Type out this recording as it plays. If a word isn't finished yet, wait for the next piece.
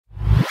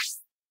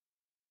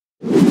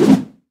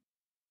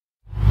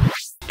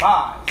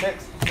5,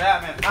 6,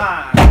 7,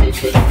 and...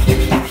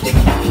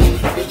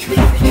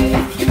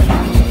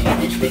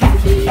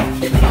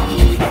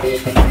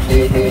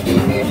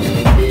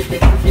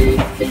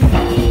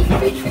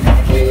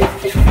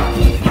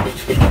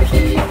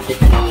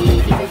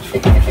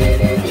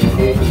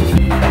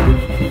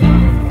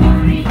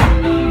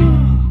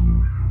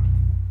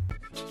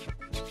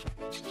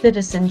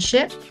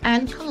 Citizenship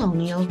and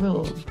colonial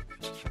rule.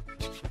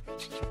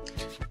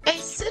 A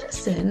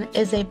citizen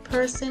is a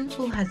person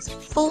who has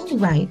full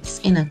rights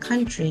in a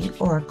country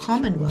or a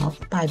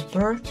commonwealth by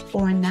birth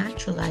or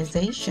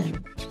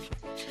naturalization.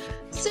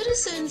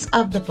 Citizens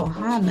of the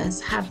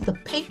Bahamas have the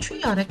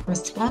patriotic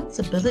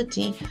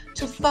responsibility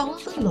to follow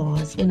the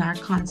laws in our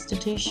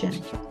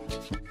Constitution.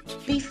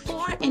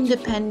 Before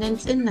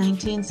independence in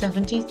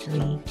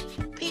 1973,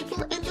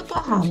 people in the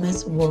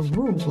Bahamas were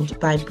ruled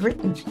by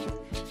Britain.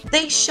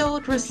 They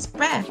showed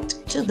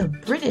respect to the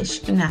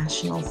British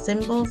national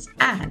symbols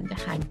and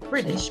had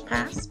British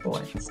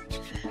passports.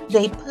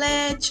 They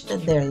pledged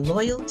their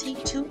loyalty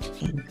to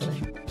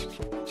England.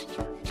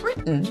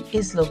 Britain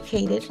is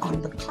located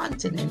on the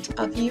continent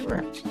of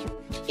Europe.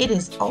 It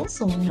is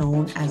also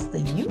known as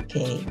the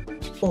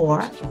UK,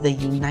 or the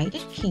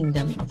United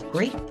Kingdom of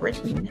Great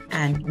Britain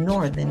and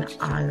Northern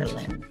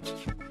Ireland.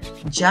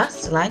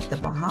 Just like the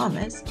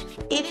Bahamas,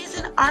 it is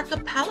an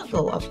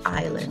archipelago of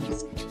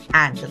islands,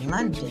 and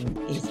London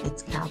is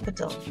its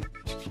capital.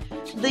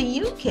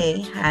 The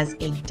UK has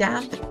a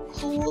damp,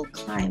 cool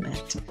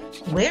climate,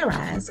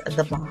 whereas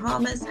the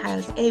Bahamas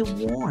has a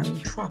warm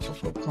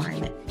tropical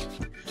climate.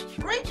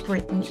 Great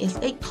Britain is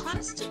a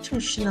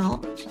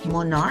constitutional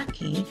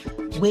monarchy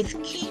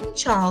with King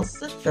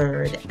Charles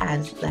III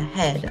as the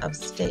head of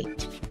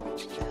state.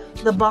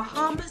 The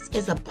Bahamas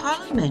is a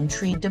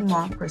parliamentary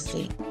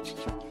democracy.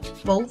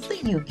 Both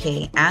the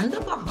UK and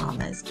the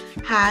Bahamas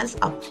has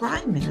a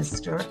prime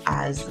minister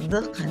as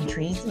the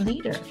country's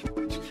leader.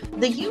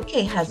 The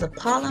UK has a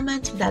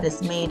parliament that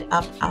is made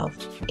up of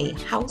a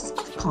House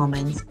of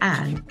Commons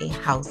and a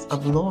House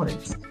of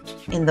Lords.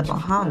 In the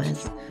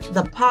Bahamas,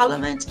 the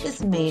parliament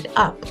is made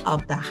up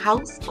of the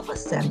House of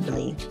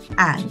Assembly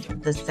and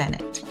the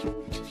Senate.